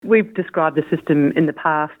we've described the system in the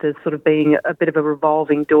past as sort of being a bit of a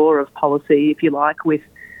revolving door of policy, if you like, with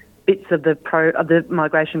bits of the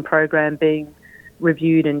migration program being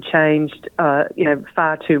reviewed and changed,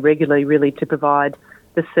 far too regularly, really, to provide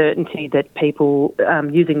the certainty that people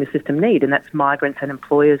using the system need, and that's migrants and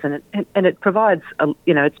employers, and it provides,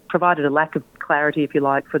 it's provided a lack of clarity, if you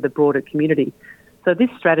like, for the broader community. So this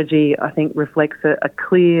strategy, I think, reflects a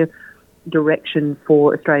clear direction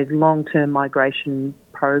for Australia's long-term migration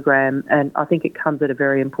program, and I think it comes at a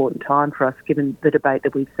very important time for us, given the debate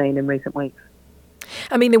that we've seen in recent weeks.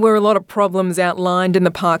 I mean, there were a lot of problems outlined in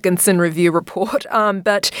the Parkinson Review report,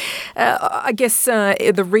 but I guess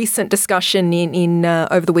the recent discussion in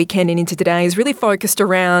over the weekend and into today is really focused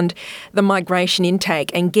around the migration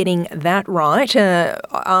intake and getting that right.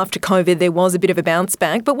 After COVID, there was a bit of a bounce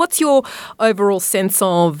back, but what's your overall sense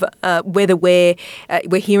of whether we're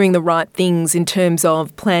hearing the right things in terms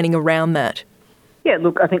of planning around that? Yeah,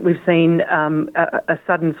 look, I think we've seen a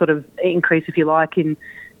sudden sort of increase, if you like,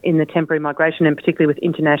 in the temporary migration, and particularly with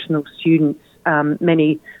international students,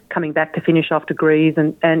 many coming back to finish off degrees,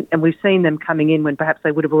 and we've seen them coming in when perhaps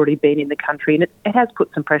they would have already been in the country, and it has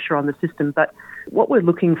put some pressure on the system. But what we're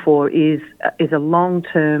looking for is a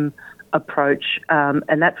long-term approach,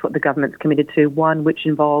 and that's what the government's committed to, one which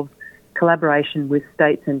involves collaboration with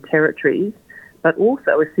states and territories, but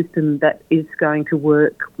also a system that is going to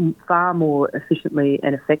work far more efficiently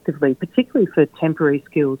and effectively, particularly for temporary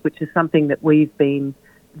skills, which is something that we've been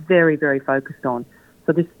very, very focused on.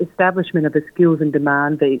 So this establishment of a skills and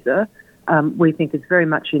demand visa, we think is very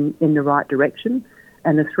much in the right direction,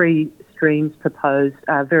 and the three streams proposed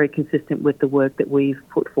are very consistent with the work that we've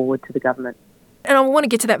put forward to the government. And I want to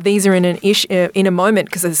get to that visa in a moment,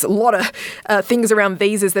 because there's a lot of things around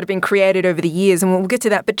visas that have been created over the years, and we'll get to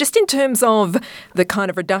that. But just in terms of the kind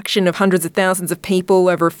of reduction of hundreds of thousands of people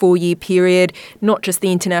over a 4-year period, not just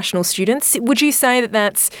the international students, would you say that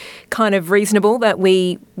that's kind of reasonable, that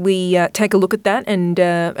we take a look at that and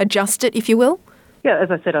adjust it, if you will? Yeah, as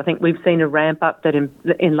I said, I think we've seen a ramp up that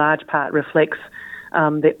in large part reflects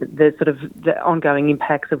the sort of the ongoing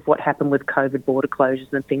impacts of what happened with COVID border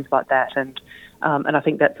closures and things like that, and I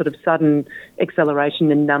think that sort of sudden acceleration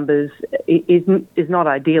in numbers is not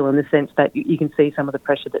ideal, in the sense that you can see some of the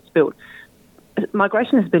pressure that's built.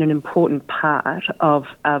 Migration has been an important part of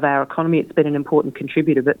our economy. It's been an important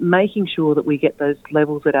contributor, but making sure that we get those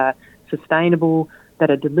levels that are sustainable, that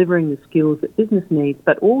are delivering the skills that business needs,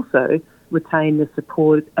 but also retain the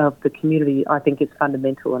support of the community, I think is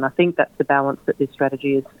fundamental. And I think that's the balance that this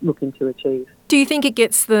strategy is looking to achieve. Do you think it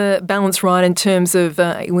gets the balance right in terms of,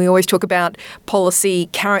 we always talk about policy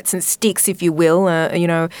carrots and sticks, if you will.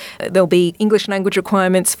 There'll be English language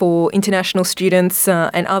requirements for international students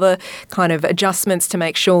and other kind of adjustments to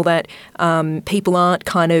make sure that people aren't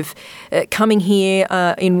kind of coming here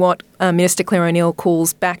in what Minister Claire O'Neil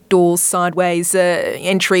calls backdoors, sideways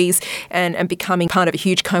entries, and becoming part of a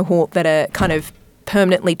huge cohort that are kind of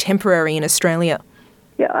permanently temporary in Australia.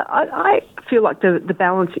 Yeah, I feel like the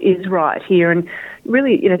balance is right here, and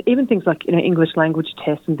really, even things like English language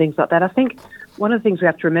tests and things like that. I think one of the things we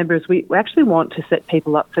have to remember is we actually want to set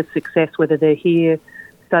people up for success, whether they're here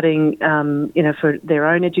studying, for their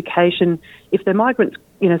own education. If they're migrants,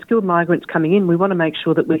 skilled migrants coming in, we want to make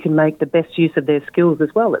sure that we can make the best use of their skills as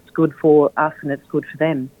well. It's good for us and it's good for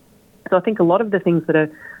them. So I think a lot of the things that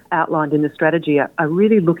are outlined in the strategy are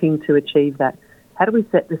really looking to achieve that. How do we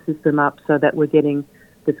set the system up so that we're getting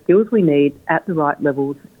the skills we need at the right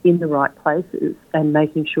levels, in the right places, and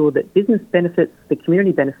making sure that business benefits, the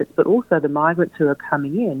community benefits, but also the migrants who are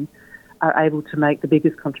coming in are able to make the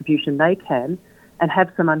biggest contribution they can and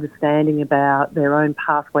have some understanding about their own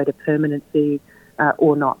pathway to permanency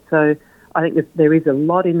or not. So I think there is a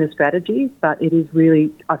lot in the strategy, but it is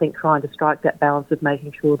really, I think, trying to strike that balance of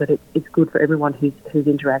making sure that it's good for everyone who's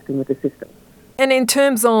interacting with the system. And in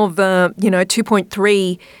terms of,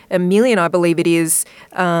 2.3 million, I believe it is,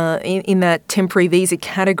 in that temporary visa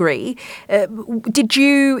category, did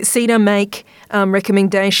you, CEDA, make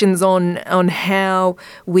recommendations on how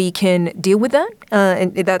we can deal with that?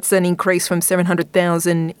 And that's an increase from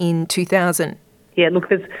 700,000 in 2000. Yeah,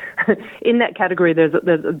 look, in that category, there's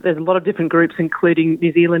a lot of different groups, including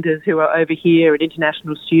New Zealanders who are over here and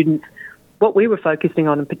international students. What we were focusing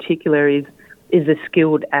on in particular is the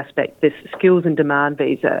skilled aspect, this skills and demand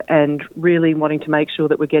visa, and really wanting to make sure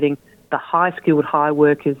that we're getting the high-skilled, high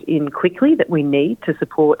workers in quickly that we need to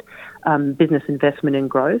support business investment and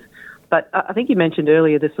growth. But I think you mentioned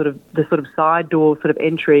earlier the sort of side door sort of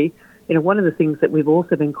entry. One of the things that we've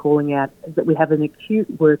also been calling out is that we have an acute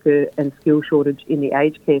worker and skill shortage in the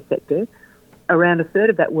aged care sector. around a third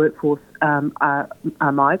of that workforce are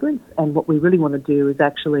migrants, and what we really want to do is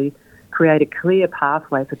actually create a clear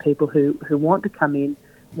pathway for people who want to come in,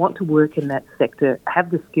 want to work in that sector, have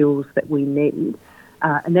the skills that we need,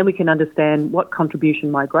 and then we can understand what contribution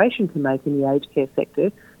migration can make in the aged care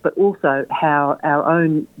sector, but also how our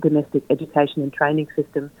own domestic education and training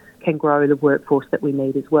system can grow the workforce that we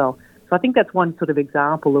need as well. So I think that's one sort of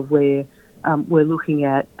example of where we're looking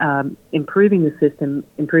at improving the system,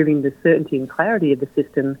 improving the certainty and clarity of the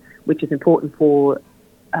system, which is important for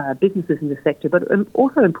businesses in the sector, but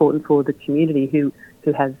also important for the community who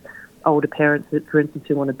has older parents, for instance,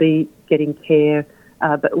 who want to be getting care,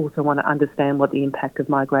 but also want to understand what the impact of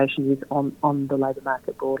migration is on the labour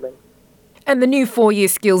market broadly. And the new 4-year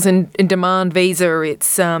skills in demand visa,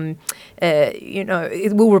 it's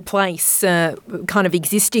it will replace kind of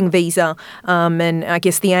existing visa, and I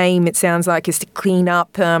guess the aim, it sounds like, is to clean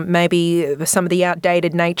up maybe some of the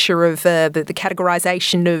outdated nature of the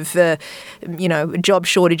categorisation of job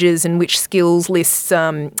shortages and which skills lists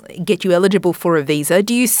get you eligible for a visa.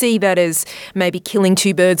 Do you see that as maybe killing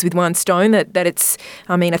two birds with one stone? That it's,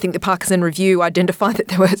 I think the Parkinson Review identified that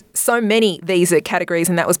there were so many visa categories,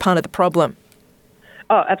 and that was part of the problem.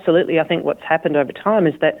 Oh, absolutely. I think what's happened over time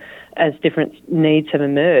is that as different needs have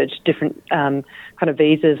emerged, different kind of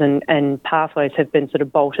visas and pathways have been sort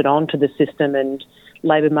of bolted onto the system, and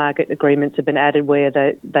labour market agreements have been added where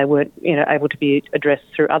they weren't able to be addressed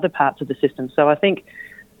through other parts of the system. So I think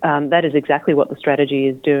that is exactly what the strategy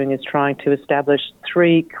is doing, is trying to establish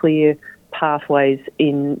 3 clear pathways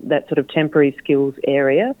in that sort of temporary skills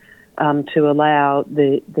area to allow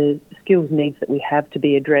the skills needs that we have to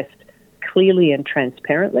be addressed clearly and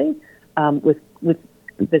transparently with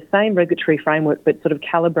the same regulatory framework, but sort of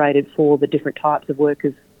calibrated for the different types of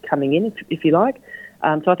workers coming in, if you like.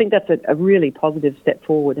 So I think that's a really positive step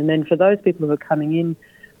forward. And then for those people who are coming in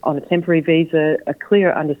on a temporary visa, a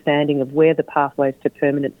clear understanding of where the pathways to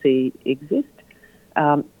permanency exist.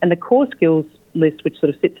 And the core skills list, which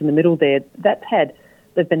sort of sits in the middle there,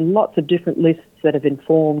 there've been lots of different lists that have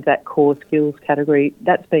informed that core skills category.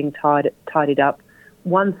 That's being tidied up.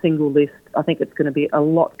 One single list, I think it's going to be a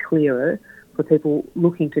lot clearer for people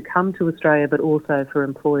looking to come to Australia, but also for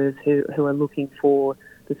employers who are looking for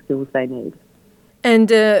the skills they need. And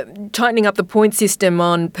tightening up the point system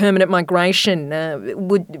on permanent migration,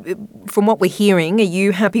 from what we're hearing, are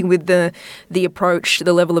you happy with the approach,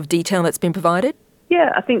 the level of detail that's been provided?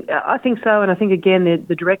 Yeah, I think so, and I think again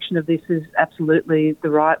the direction of this is absolutely the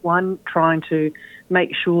right one. Trying to make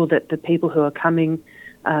sure that the people who are coming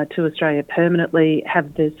to Australia permanently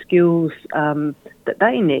have the skills that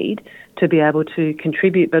they need to be able to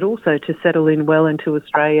contribute, but also to settle in well into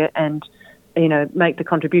Australia and make the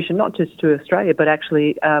contribution not just to Australia, but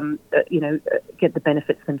actually get the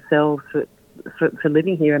benefits themselves for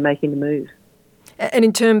living here and making the move. And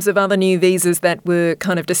in terms of other new visas that were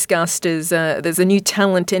kind of discussed, there's a new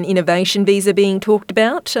talent and innovation visa being talked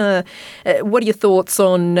about. What are your thoughts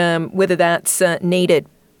on whether that's needed?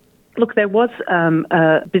 Look, there was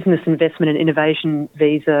a business investment and innovation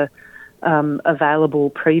visa available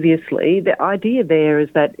previously. The idea there is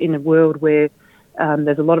that in a world where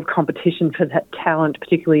there's a lot of competition for that talent,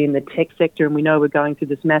 particularly in the tech sector, and we know we're going through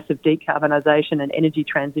this massive decarbonisation and energy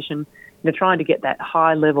transition, trying to get that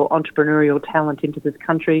high-level entrepreneurial talent into this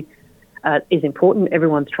country is important.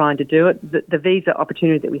 Everyone's trying to do it. The visa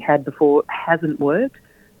opportunity that we had before hasn't worked.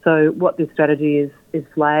 So what this strategy is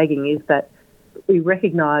flagging is that we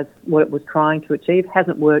recognise what it was trying to achieve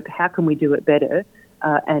hasn't worked. How can we do it better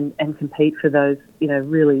and compete for those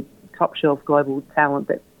really top-shelf global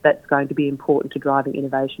talent that's going to be important to driving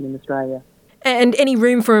innovation in Australia? And any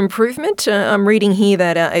room for improvement? I'm reading here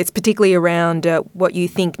that it's particularly around what you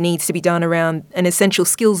think needs to be done around an essential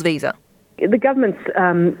skills visa. The government's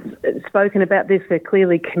spoken about this. They're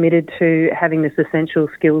clearly committed to having this essential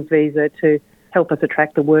skills visa to help us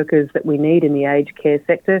attract the workers that we need in the aged care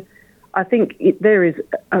sector. I think there is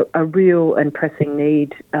a real and pressing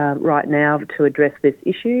need right now to address this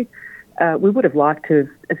issue. We would have liked to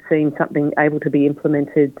have seen something able to be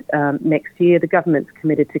implemented next year. The government's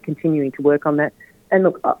committed to continuing to work on that. And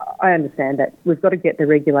look, I understand that we've got to get the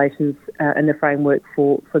regulations and the framework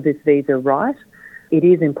for this visa right. It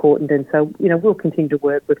is important, and so we'll continue to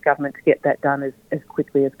work with government to get that done as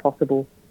quickly as possible.